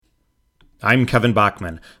I'm Kevin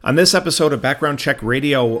Bachman. On this episode of Background Check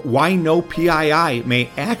Radio, why no PII may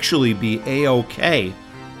actually be A-OK,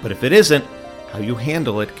 but if it isn't, how you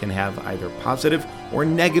handle it can have either positive or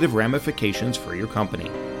negative ramifications for your company.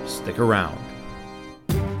 Stick around.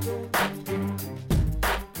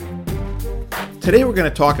 Today we're going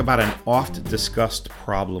to talk about an oft-discussed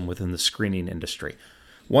problem within the screening industry,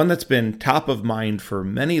 one that's been top of mind for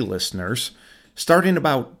many listeners, starting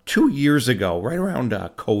about 2 years ago, right around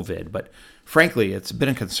COVID, but frankly, it's been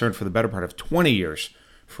a concern for the better part of 20 years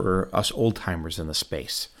for us old-timers in the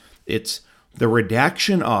space. It's the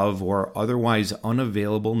redaction of or otherwise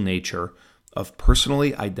unavailable nature of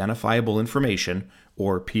personally identifiable information,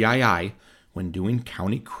 or PII, when doing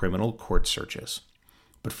county criminal court searches.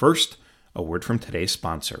 But first, a word from today's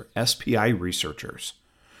sponsor, SPI Researchers.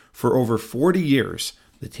 For over 40 years,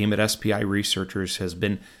 the team at SPI Researchers has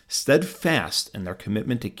been steadfast in their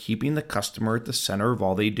commitment to keeping the customer at the center of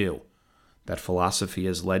all they do. That philosophy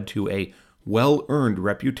has led to a well-earned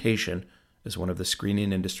reputation as one of the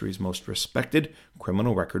screening industry's most respected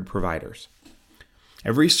criminal record providers.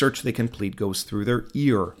 Every search they complete goes through their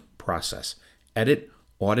EAR process, edit,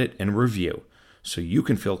 audit, and review, so you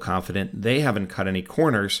can feel confident they haven't cut any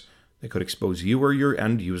corners that could expose you or your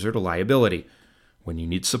end user to liability. When you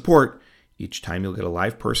need support, each time you'll get a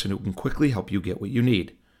live person who can quickly help you get what you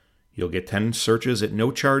need. You'll get 10 searches at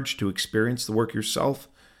no charge to experience the work yourself.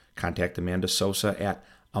 Contact Amanda Sosa at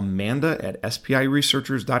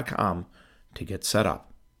amanda@spiresearchers.com to get set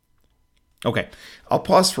up. Okay, I'll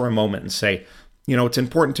pause for a moment and say, it's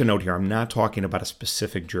important to note here, I'm not talking about a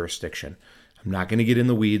specific jurisdiction. I'm not going to get in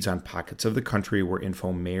the weeds on pockets of the country where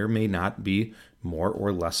info may or may not be more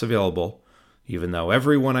or less available, even though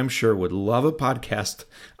everyone, I'm sure, would love a podcast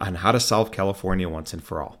on how to solve California once and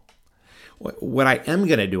for all. What I am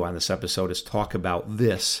going to do on this episode is talk about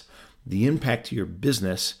the impact to your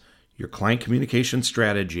business, your client communication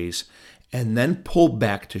strategies, and then pull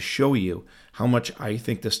back to show you how much I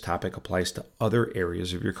think this topic applies to other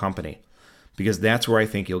areas of your company, because that's where I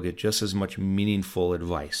think you'll get just as much meaningful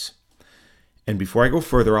advice. And before I go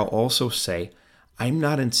further, I'll also say I'm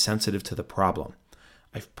not insensitive to the problem.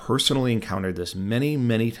 I've personally encountered this many,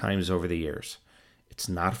 many times over the years. It's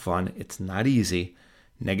not fun. It's not easy.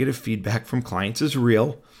 Negative feedback from clients is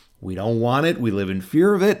real. We don't want it. We live in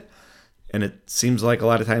fear of it. And it seems like a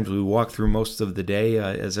lot of times we walk through most of the day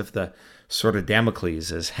as if the sort of Damocles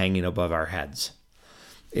is hanging above our heads.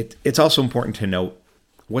 It's also important to note,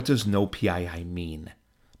 what does no PII mean?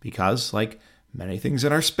 Because, like many things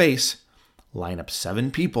in our space, line up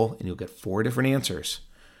 7 people and you'll get 4 different answers.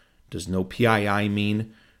 Does no PII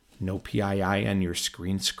mean no PII on your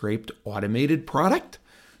screen-scraped automated product?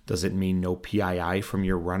 Does it mean no PII from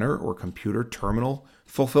your runner or computer terminal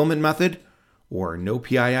fulfillment method? Or no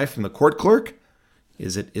PII from the court clerk?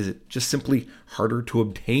 Is it just simply harder to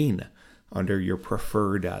obtain under your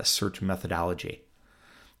preferred search methodology?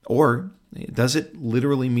 Or does it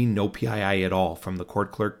literally mean no PII at all from the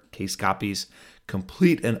court clerk, case copies,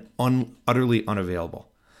 complete and utterly unavailable?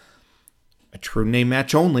 A true name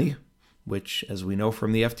match only, which, as we know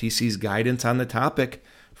from the FTC's guidance on the topic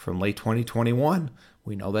from late 2021,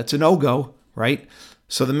 we know that's a no-go, right?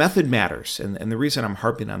 So the method matters, and the reason I'm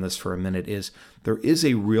harping on this for a minute is there is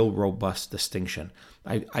a real robust distinction.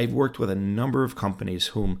 I've worked with a number of companies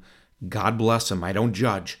whom, God bless them, I don't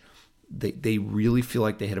judge, they really feel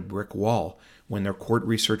like they hit a brick wall when their court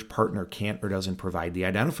research partner can't or doesn't provide the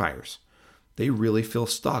identifiers. They really feel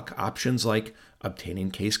stuck. Options like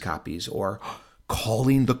obtaining case copies or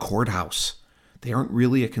calling the courthouse, they aren't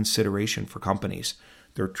really a consideration for companies.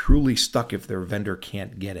 They're truly stuck if their vendor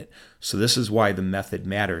can't get it. So this is why the method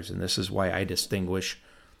matters, and this is why I distinguish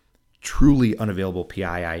truly unavailable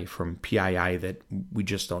PII from PII that we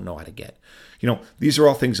just don't know how to get. These are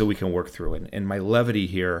all things that we can work through, and my levity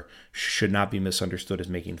here should not be misunderstood as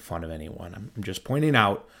making fun of anyone. I'm just pointing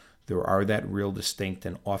out there are that real distinct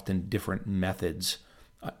and often different methods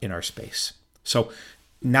in our space. So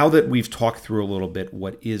now that we've talked through a little bit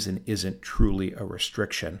what is and isn't truly a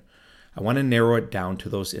restriction, I want to narrow it down to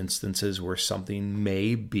those instances where something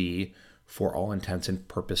may be, for all intents and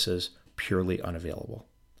purposes, purely unavailable.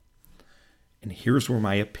 And here's where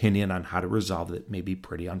my opinion on how to resolve it may be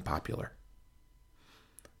pretty unpopular.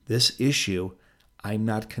 This issue, I'm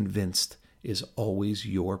not convinced, is always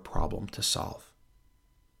your problem to solve.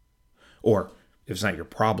 Or, if it's not your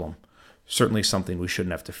problem, certainly something we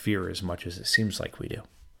shouldn't have to fear as much as it seems like we do.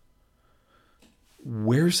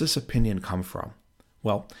 Where's this opinion come from?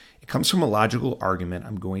 Well, it comes from a logical argument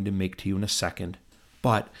I'm going to make to you in a second,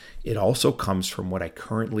 but it also comes from what I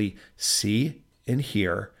currently see and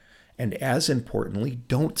hear, and as importantly,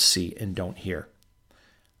 don't see and don't hear.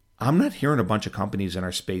 I'm not hearing a bunch of companies in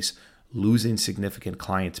our space losing significant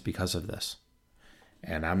clients because of this.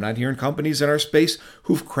 And I'm not hearing companies in our space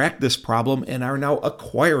who've cracked this problem and are now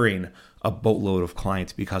acquiring a boatload of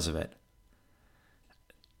clients because of it.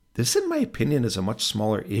 This, in my opinion, is a much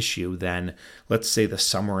smaller issue than, let's say, the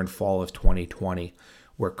summer and fall of 2020,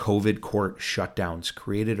 where COVID court shutdowns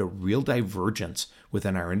created a real divergence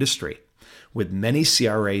within our industry, with many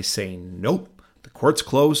CRAs saying, nope, the court's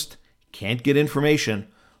closed, can't get information,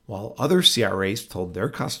 while other CRAs told their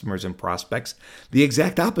customers and prospects the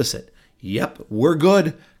exact opposite. Yep, we're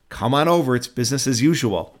good. Come on over. It's business as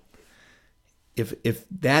usual. If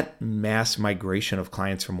that mass migration of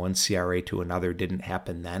clients from one CRA to another didn't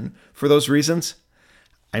happen then for those reasons,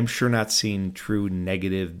 I'm sure not seeing true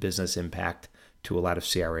negative business impact to a lot of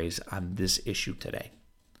CRAs on this issue today.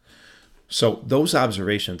 So those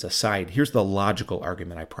observations aside, here's the logical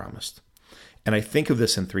argument I promised. And I think of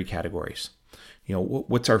this in three categories.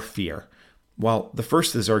 What's our fear? Well, the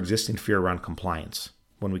first is our existing fear around compliance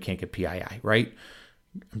when we can't get PII, right?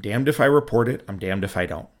 I'm damned if I report it. I'm damned if I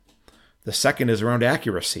don't. The second is around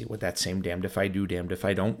accuracy with that same damned if I do, damned if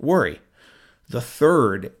I don't worry. The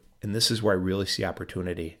third, and this is where I really see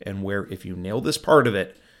opportunity and where if you nail this part of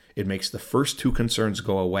it, it makes the first two concerns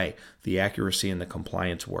go away, the accuracy and the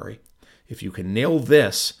compliance worry. If you can nail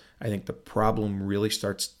this, I think the problem really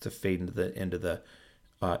starts to fade into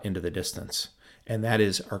the distance. And that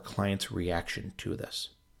is our client's reaction to this.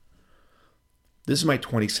 This is my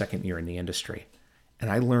 22nd year in the industry,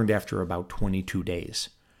 and I learned after about 22 days,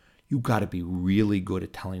 you got to be really good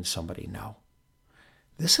at telling somebody no.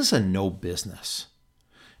 This is a no business.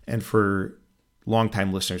 And for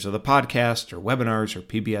longtime listeners of the podcast or webinars or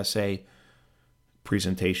PBSA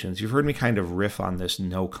presentations, you've heard me kind of riff on this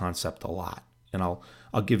no concept a lot. And I'll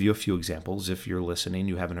give you a few examples. If you're listening,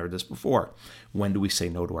 you haven't heard this before. When do we say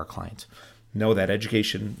no to our clients? No, that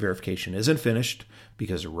education verification isn't finished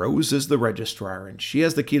because Rose is the registrar and she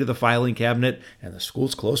has the key to the filing cabinet and the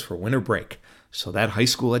school's closed for winter break. So that high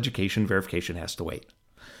school education verification has to wait.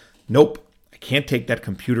 Nope, I can't take that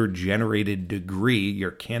computer-generated degree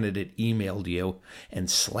your candidate emailed you and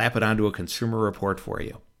slap it onto a consumer report for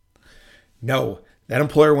you. No, that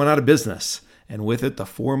employer went out of business, and with it the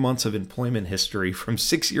 4 months of employment history from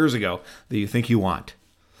 6 years ago that you think you want.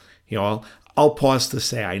 I'll pause to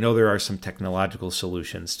say I know there are some technological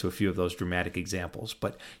solutions to a few of those dramatic examples,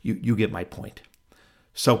 but you get my point.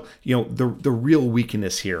 So, the real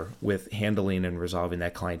weakness here with handling and resolving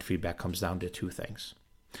that client feedback comes down to two things.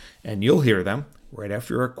 And you'll hear them right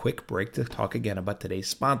after a quick break to talk again about today's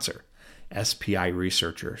sponsor, SPI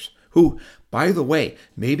Researchers, who, by the way,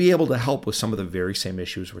 may be able to help with some of the very same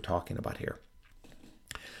issues we're talking about here.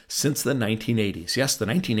 Since the 1980s, yes, the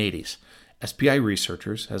 1980s, SPI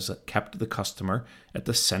Researchers has kept the customer at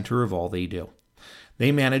the center of all they do.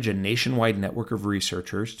 They manage a nationwide network of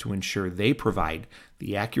researchers to ensure they provide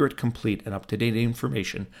the accurate, complete, and up-to-date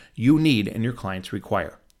information you need and your clients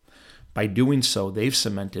require. By doing so, they've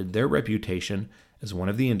cemented their reputation as one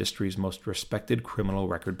of the industry's most respected criminal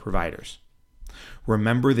record providers.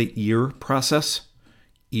 Remember the EAR process?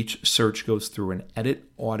 Each search goes through an edit,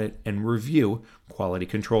 audit, and review quality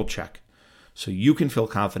control check. So you can feel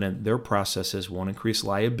confident their processes won't increase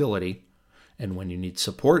liability, and when you need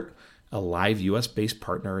support, a live US-based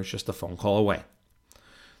partner is just a phone call away.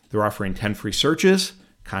 They're offering 10 free searches.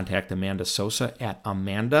 Contact Amanda Sosa at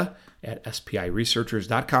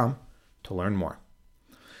amanda@spiresearchers.com to learn more.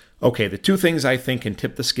 Okay, the two things I think can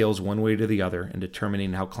tip the scales one way to the other in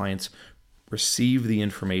determining how clients receive the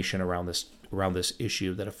information around this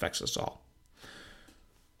issue that affects us all.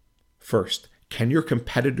 First, can your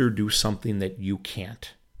competitor do something that you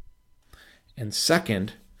can't? And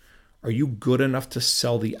second, are you good enough to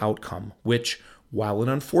sell the outcome, which, while an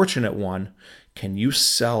unfortunate one, can you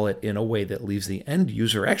sell it in a way that leaves the end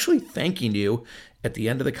user actually thanking you at the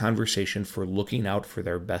end of the conversation for looking out for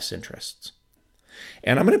their best interests?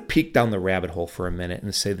 And I'm going to peek down the rabbit hole for a minute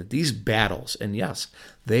and say that these battles, and yes,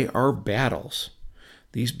 they are battles,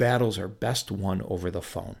 these battles are best won over the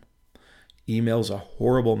phone. Email's a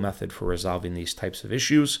horrible method for resolving these types of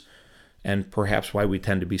issues, and perhaps why we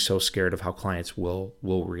tend to be so scared of how clients will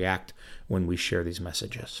react when we share these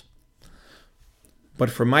messages. But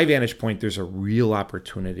from my vantage point, there's a real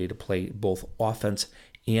opportunity to play both offense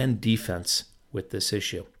and defense with this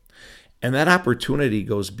issue. And that opportunity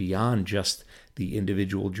goes beyond just the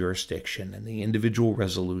individual jurisdiction and the individual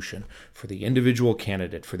resolution for the individual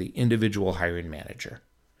candidate, for the individual hiring manager.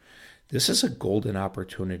 This is a golden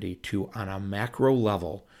opportunity to, on a macro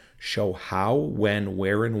level, show how, when,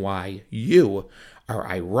 where, and why you are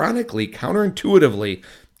ironically, counterintuitively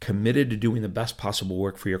committed to doing the best possible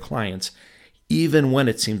work for your clients, even when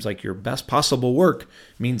it seems like your best possible work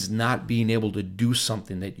means not being able to do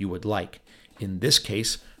something that you would like. In this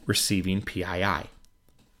case, receiving PII.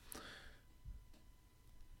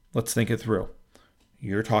 Let's think it through.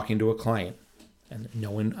 You're talking to a client and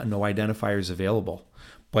no identifier is available,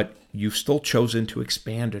 but you've still chosen to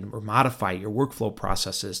expand or modify your workflow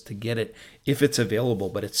processes to get it if it's available,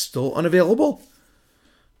 but it's still unavailable.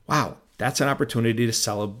 Wow, that's an opportunity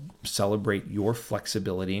to celebrate your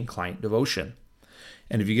flexibility and client devotion.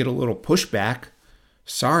 And if you get a little pushback,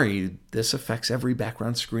 sorry, this affects every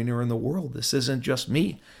background screener in the world. This isn't just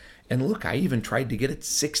me. And look, I even tried to get it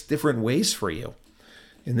 6 different ways for you.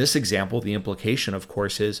 In this example, the implication, of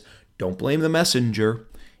course, is don't blame the messenger,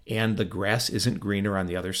 and the grass isn't greener on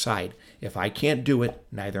the other side. If I can't do it,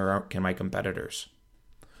 neither can my competitors.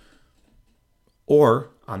 Or,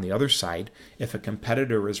 on the other side, if a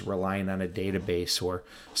competitor is relying on a database or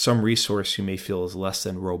some resource you may feel is less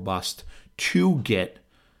than robust to get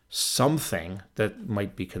something that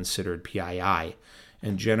might be considered PII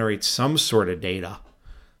and generate some sort of data,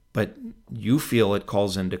 but you feel it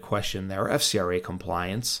calls into question their FCRA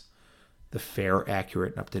compliance, the fair,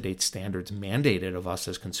 accurate, and up-to-date standards mandated of us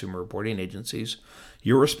as consumer reporting agencies,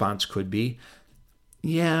 your response could be,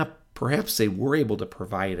 yeah, perhaps they were able to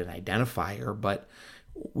provide an identifier, but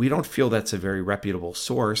we don't feel that's a very reputable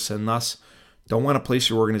source and thus don't want to place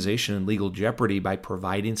your organization in legal jeopardy by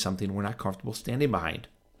providing something we're not comfortable standing behind.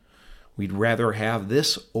 We'd rather have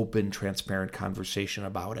this open, transparent conversation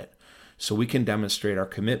about it so we can demonstrate our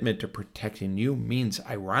commitment to protecting you means,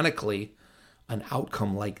 ironically, an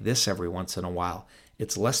outcome like this every once in a while.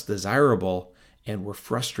 It's less desirable and we're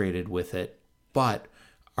frustrated with it, but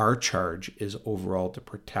our charge is overall to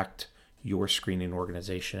protect your screening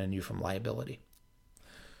organization and you from liability.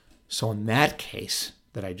 So in that case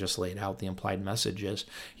that I just laid out, the implied message is,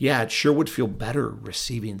 yeah, it sure would feel better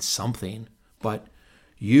receiving something, but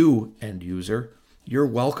you, end user, you're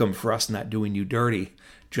welcome for us not doing you dirty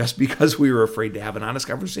just because we were afraid to have an honest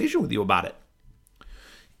conversation with you about it.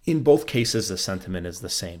 In both cases, the sentiment is the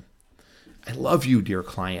same. I love you, dear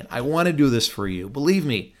client. I want to do this for you. Believe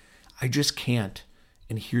me, I just can't.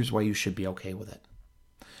 And here's why you should be okay with it.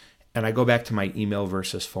 And I go back to my email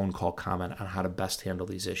versus phone call comment on how to best handle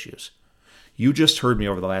these issues. You just heard me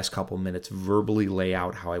over the last couple of minutes verbally lay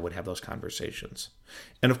out how I would have those conversations.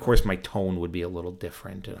 And of course, my tone would be a little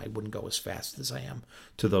different and I wouldn't go as fast as I am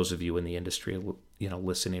to those of you in the industry,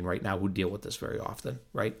 listening right now who deal with this very often,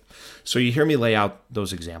 right? So you hear me lay out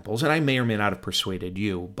those examples and I may or may not have persuaded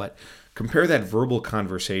you, but compare that verbal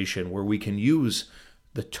conversation where we can use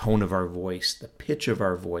the tone of our voice, the pitch of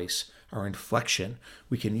our voice, our inflection.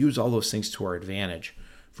 We can use all those things to our advantage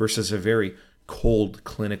versus a very cold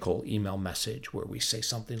clinical email message where we say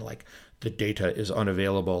something like, the data is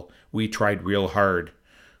unavailable. We tried real hard.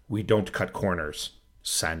 We don't cut corners.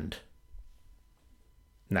 Send.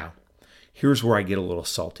 Now, here's where I get a little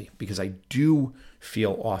salty because I do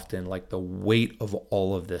feel often like the weight of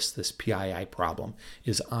all of this PII problem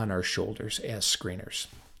is on our shoulders as screeners.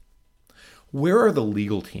 Where are the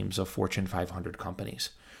legal teams of Fortune 500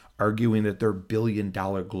 companies arguing that their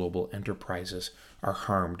billion-dollar global enterprises are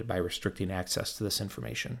harmed by restricting access to this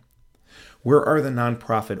information? Where are the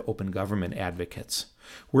nonprofit open government advocates?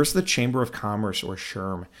 Where's the Chamber of Commerce or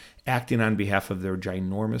SHRM acting on behalf of their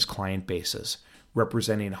ginormous client bases,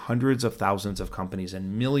 representing hundreds of thousands of companies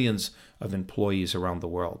and millions of employees around the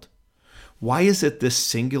world? Why is it this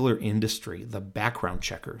singular industry, the background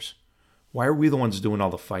checkers? Why are we the ones doing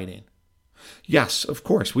all the fighting? Yes, of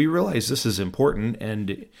course, we realize this is important,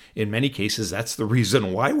 and in many cases, that's the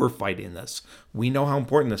reason why we're fighting this. We know how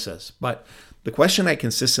important this is. But the question I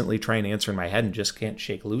consistently try and answer in my head and just can't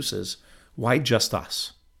shake loose is, why just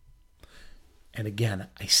us? And again,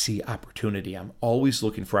 I see opportunity. I'm always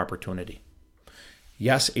looking for opportunity.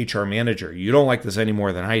 Yes, HR manager, you don't like this any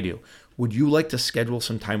more than I do. Would you like to schedule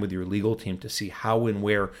some time with your legal team to see how and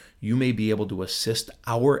where you may be able to assist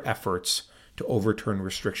our efforts to overturn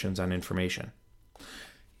restrictions on information?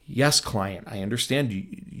 Yes, client, I understand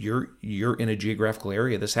you're in a geographical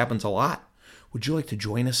area. This happens a lot. Would you like to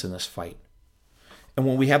join us in this fight? And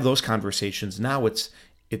when we have those conversations, now it's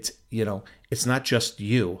not just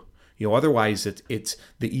you. Otherwise it's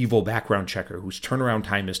the evil background checker whose turnaround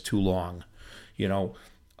time is too long. You're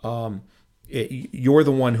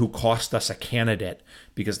the one who cost us a candidate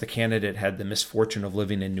because the candidate had the misfortune of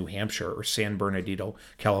living in New Hampshire or San Bernardino,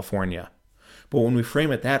 California. But when we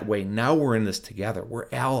frame it that way, now we're in this together. We're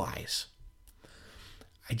allies.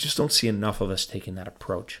 I just don't see enough of us taking that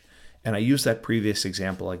approach. And I use that previous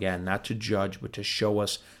example again, not to judge, but to show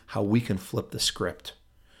us how we can flip the script.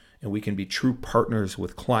 And we can be true partners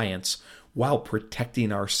with clients while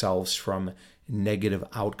protecting ourselves from negative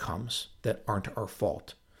outcomes that aren't our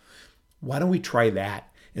fault. Why don't we try that?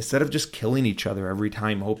 Instead of just killing each other every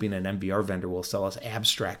time hoping an MVR vendor will sell us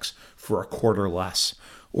abstracts for a quarter less,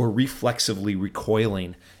 or reflexively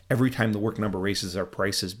recoiling every time the Work Number raises our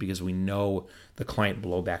prices because we know the client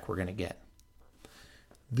blowback we're going to get.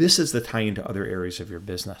 This is the tie into other areas of your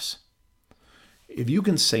business. If you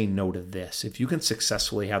can say no to this, if you can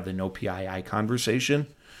successfully have the no PII conversation,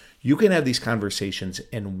 you can have these conversations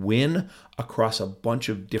and win across a bunch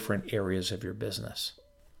of different areas of your business.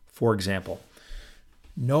 For example,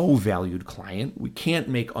 no, valued client, we can't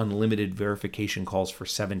make unlimited verification calls for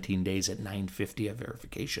 17 days at $9.50 a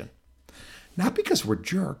verification. Not because we're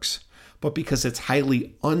jerks, but because it's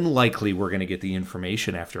highly unlikely we're going to get the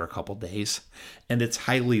information after a couple days. And it's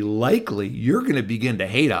highly likely you're going to begin to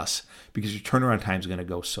hate us because your turnaround time is going to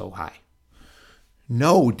go so high.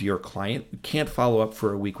 No, dear client, we can't follow up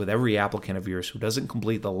for a week with every applicant of yours who doesn't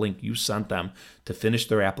complete the link you sent them to finish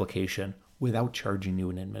their application without charging you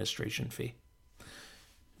an administration fee.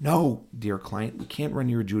 No, dear client, we can't run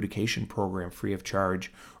your adjudication program free of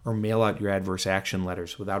charge or mail out your adverse action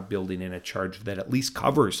letters without building in a charge that at least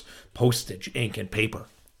covers postage, ink, and paper.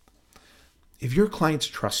 If your clients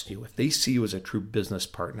trust you, if they see you as a true business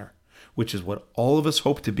partner, which is what all of us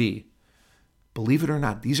hope to be, believe it or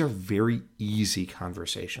not, these are very easy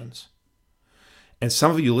conversations. And some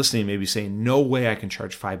of you listening may be saying, no way I can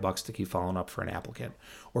charge $5 to keep following up for an applicant,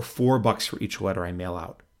 or $4 for each letter I mail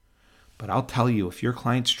out. But I'll tell you, if your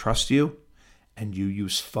clients trust you and you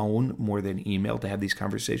use phone more than email to have these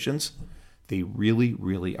conversations, they really,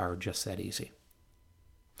 really are just that easy.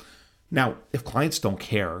 Now, if clients don't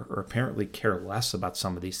care or apparently care less about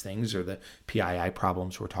some of these things or the PII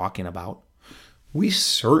problems we're talking about, we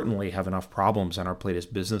certainly have enough problems on our plate as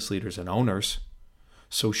business leaders and owners.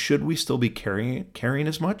 So should we still be caring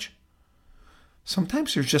as much?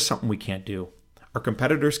 Sometimes there's just something we can't do. Our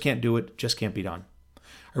competitors can't do it, just can't be done.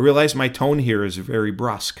 I realize my tone here is very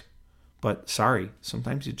brusque, but sorry,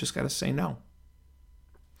 sometimes you just got to say no.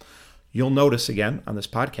 You'll notice again on this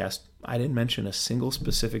podcast, I didn't mention a single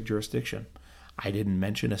specific jurisdiction. I didn't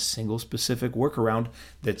mention a single specific workaround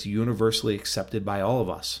that's universally accepted by all of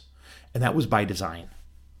us. And that was by design.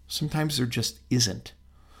 Sometimes there just isn't.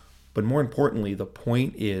 But more importantly, the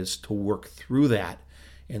point is to work through that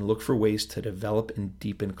and look for ways to develop and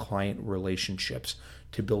deepen client relationships,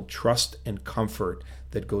 to build trust and comfort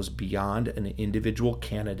that goes beyond an individual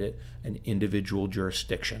candidate, an individual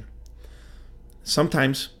jurisdiction.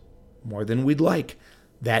 Sometimes, more than we'd like,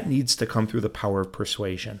 that needs to come through the power of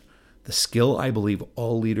persuasion, the skill I believe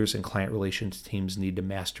all leaders and client relations teams need to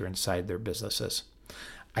master inside their businesses.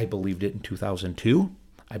 I believed it in 2002.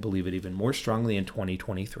 I believe it even more strongly in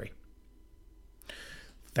 2023.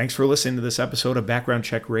 Thanks for listening to this episode of Background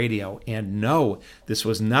Check Radio. And no, this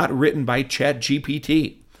was not written by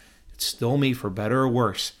ChatGPT. It's still me, for better or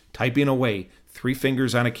worse, typing away 3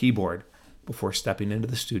 fingers on a keyboard before stepping into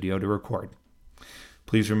the studio to record.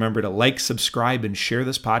 Please remember to like, subscribe, and share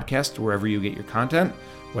this podcast wherever you get your content,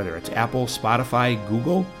 whether it's Apple, Spotify,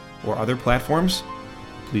 Google, or other platforms.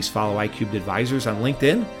 Please follow iCubed Advisors on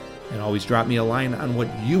LinkedIn, and always drop me a line on what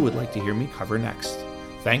you would like to hear me cover next.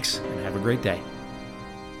 Thanks, and have a great day.